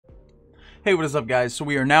Hey, what is up guys? So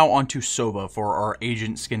we are now on to Sova for our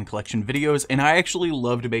agent skin collection videos, and I actually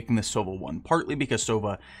loved making this Sova one, partly because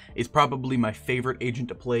Sova is probably my favorite agent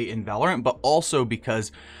to play in Valorant, but also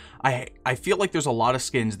because I feel like there's a lot of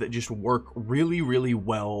skins that just work really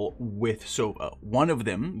well with Sova. One of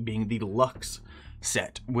them being the Lux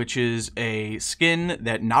set, which is a skin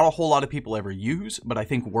that not a whole lot of people ever use, but I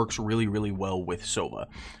think works really well with Sova.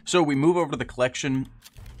 So we move over to the collection.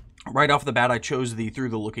 Right off the bat, I chose the Through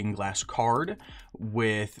the Looking Glass card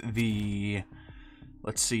with the,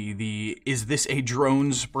 let's see, the Is This a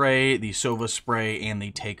Drone spray, the Sova spray, and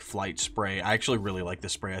the Take Flight spray. I actually really like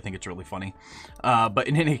this spray. I think it's really funny. But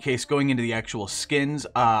in any case, going into the actual skins,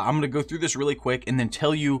 I'm going to go through this really quick and then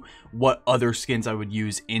tell you what other skins I would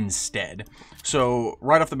use instead. So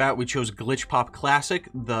right off the bat, we chose Glitch Pop Classic,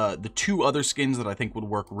 the two other skins that I think would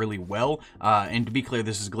work really well. And to be clear,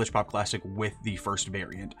 this is Glitch Pop Classic with the first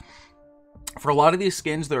variant. For a lot of these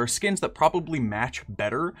skins, there are skins that probably match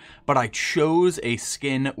better, but I chose a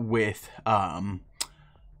skin with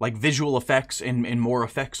like visual effects and more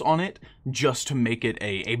effects on it just to make it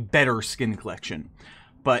a better skin collection.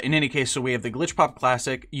 But in any case, so we have the Glitch Pop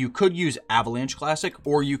Classic. You could use Avalanche Classic,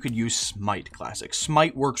 or you could use Smite Classic.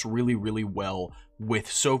 Smite works really well with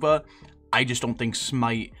Sova. I just don't think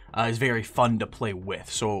Smite is very fun to play with,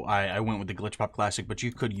 so I went with the Glitch Pop Classic, but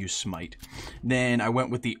you could use Smite. Then I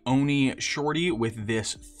went with the Oni Shorty with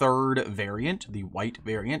this third variant, the white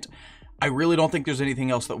variant. I really don't think there's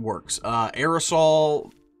anything else that works.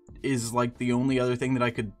 Aerosol is like the only other thing that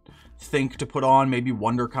I could think to put on, maybe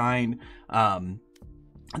Wonderkind.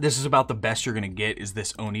 This is about the best you're going to get, is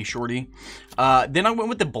this Oni Shorty. Then I went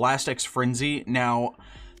with the Blast X Frenzy. Now,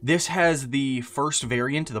 this has the first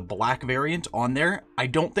variant, the black variant, on there. I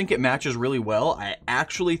don't think it matches really well. I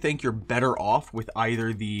actually think you're better off with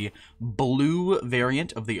either the blue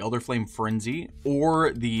variant of the Elder Flame Frenzy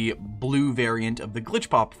or the blue variant of the Glitch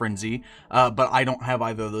Pop Frenzy, but I don't have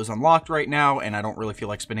either of those unlocked right now, and I don't really feel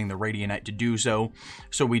like spending the Radianite to do so.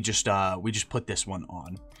 So we just put this one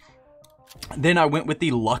on. Then I went with the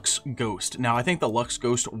Lux Ghost. Now, I think the Lux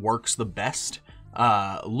Ghost works the best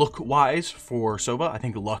look-wise for Sova. I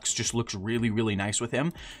think Lux just looks really nice with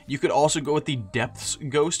him. You could also go with the Depths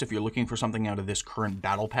Ghost if you're looking for something out of this current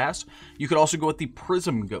Battle Pass. You could also go with the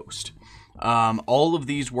Prism Ghost. All of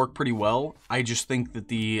these work pretty well. I just think that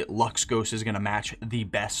the Lux Ghost is going to match the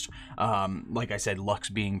best. Like I said, Lux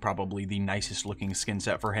being probably the nicest looking skin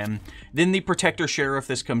set for him. Then the Protector Sheriff.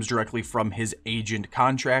 This comes directly from his agent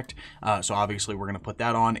contract. So obviously we're going to put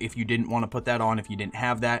that on. If you didn't want to put that on, if you didn't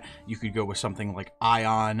have that, you could go with something like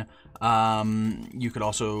Ion. You could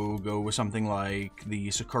also go with something like the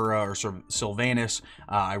Sakura or Sylvanas.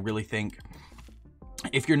 I really think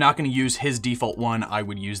if you're not going to use his default one, I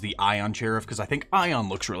would use the Ion Sheriff, because I think Ion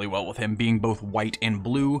looks really well with him being both white and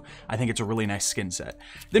blue. I think it's a really nice skin set.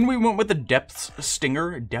 Then we went with the Depths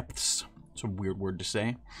Stinger. Depths, it's a weird word to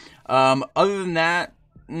say. Other than that,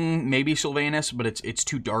 maybe Sylvanas, but it's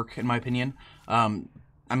too dark in my opinion. I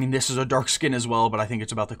mean, this is a dark skin as well, but I think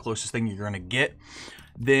it's about the closest thing you're going to get.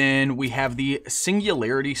 Then we have the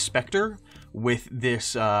Singularity Spectre with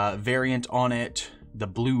this variant on it, the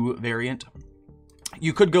blue variant.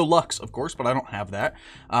 You could go Lux, of course, but I don't have that.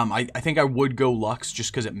 I think I would go Lux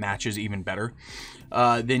just because it matches even better.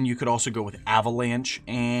 Then you could also go with Avalanche,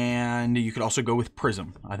 and you could also go with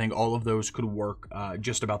Prism. I think all of those could work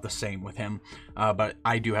just about the same with him. But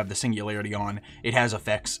I do have the Singularity on. It has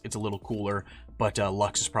effects. It's a little cooler, but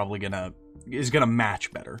Lux is probably gonna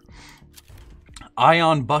match better.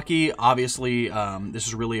 Ion Bucky, obviously, this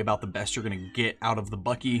is really about the best you're gonna get out of the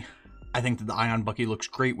Bucky. I think that the Ion Bucky looks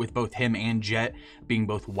great with both him and Jet being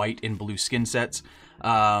both white and blue skin sets.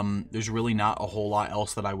 There's really not a whole lot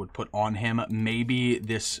else that I would put on him. Maybe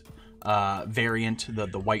this variant,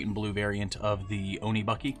 the white and blue variant of the Oni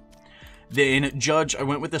Bucky. Then Judge, I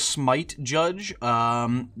went with the Smite Judge.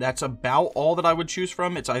 That's about all that I would choose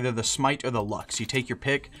from. It's either the Smite or the Lux. You take your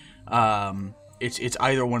pick. It's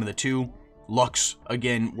either one of the two. Lux,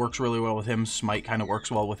 again, works really well with him. Smite kind of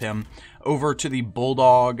works well with him. Over to the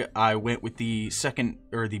Bulldog, I went with the second,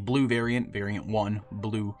 or the blue variant, variant 1,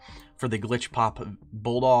 blue, for the Glitch Pop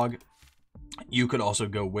Bulldog. You could also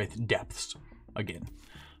go with Depths, again.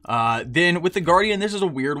 Then with the Guardian, this is a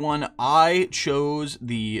weird one. I chose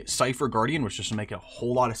the Cypher Guardian, which doesn't make a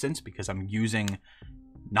whole lot of sense because I'm using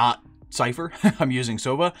not Cypher. I'm using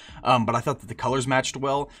Sova, but I thought that the colors matched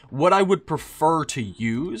well. What I would prefer to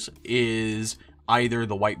use is either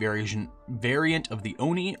the white variant of the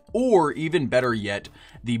Oni, or even better yet,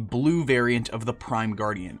 the blue variant of the Prime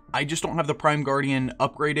Guardian. I just don't have the Prime Guardian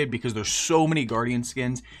upgraded because there's so many Guardian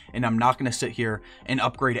skins, and I'm not going to sit here and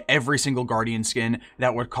upgrade every single Guardian skin.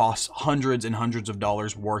 That would cost hundreds and hundreds of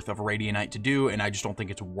dollars worth of Radianite to do, and I just don't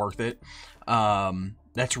think it's worth it.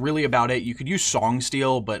 That's really about it. You could use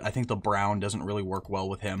Songsteel, but I think the brown doesn't really work well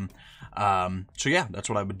with him. So yeah, that's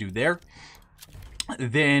what I would do there.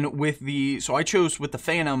 Then with so I chose with the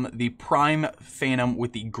Phantom, the Prime Phantom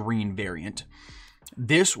with the green variant.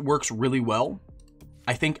 This works really well.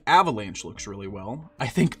 I think Avalanche looks really well. I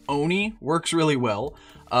think Oni works really well.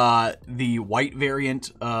 The white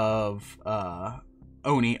variant of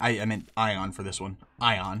Oni, I meant Ion for this one.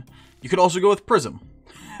 Ion. You could also go with Prism.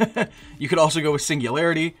 You could also go with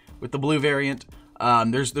Singularity with the blue variant.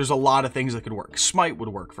 There's a lot of things that could work. Smite would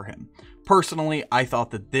work for him. Personally, I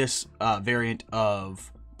thought that this variant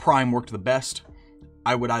of Prime worked the best.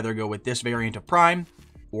 I would either go with this variant of Prime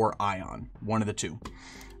or Ion, one of the two.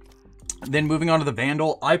 Then moving on to the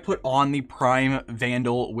Vandal, I put on the Prime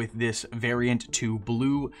Vandal with this variant to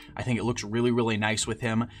blue. I think it looks really, really nice with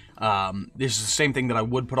him. This is the same thing that I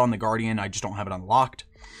would put on the Guardian. I just don't have it unlocked.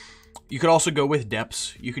 You could also go with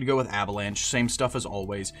Depths. You could go with Avalanche. Same stuff as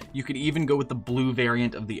always. You could even go with the blue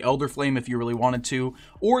variant of the Elder Flame if you really wanted to.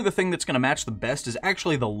 Or the thing that's going to match the best is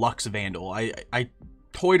actually the Lux Vandal. I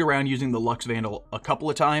toyed around using the Lux Vandal a couple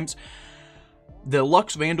of times. The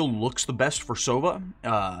Lux Vandal looks the best for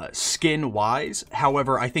Sova, skin-wise.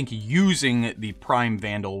 However, I think using the Prime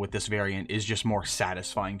Vandal with this variant is just more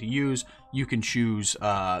satisfying to use. You can choose,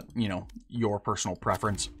 you know, your personal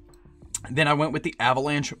preference. Then I went with the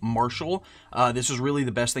Avalanche Marshal. This is really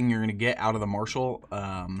the best thing you're going to get out of the Marshal.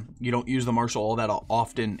 You don't use the Marshal all that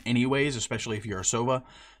often anyways, especially if you're a Sova.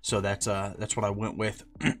 So that's what I went with.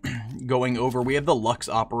 Going over, we have the Lux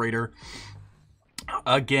Operator.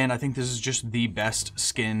 Again, I think this is just the best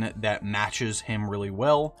skin that matches him really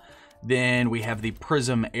well. Then we have the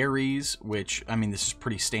Prism Ares, which, I mean, this is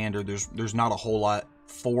pretty standard. There's not a whole lot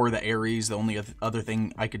for the Ares. The only other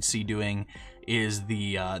thing I could see doing is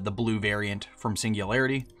the blue variant from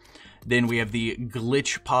Singularity. Then we have the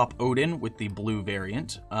Glitch Pop Odin with the blue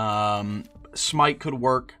variant. Smite could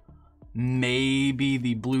work. Maybe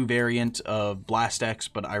the blue variant of Blast X,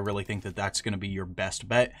 but I really think that that's going to be your best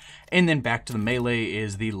bet. And then back to the melee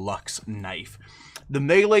is the Lux Knife. The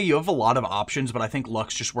melee, you have a lot of options, but I think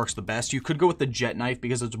Lux just works the best. You could go with the Jet Knife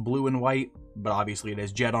because it's blue and white, but obviously it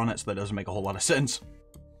has Jet on it, so that doesn't make a whole lot of sense.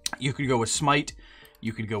 You could go with Smite.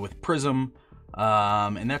 You could go with Prism.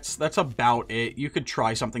 And that's about it. You could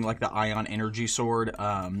try something like the Ion Energy Sword.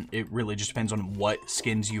 It really just depends on what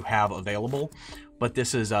skins you have available. But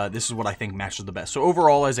this is what I think matches the best. So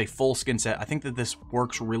overall, as a full skin set, I think that this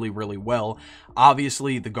works really, really well.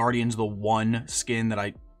 Obviously, the Guardian's the one skin that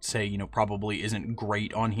I say, you know, probably isn't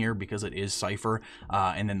great on here because it is Cypher.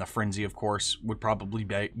 And then the Frenzy, of course, would probably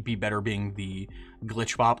be better being the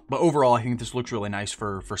Glitch Pop. But overall, I think this looks really nice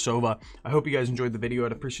for Sova. I hope you guys enjoyed the video.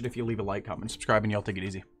 I'd appreciate it if you leave a like, comment, subscribe, and y'all take it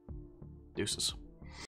easy. Deuces.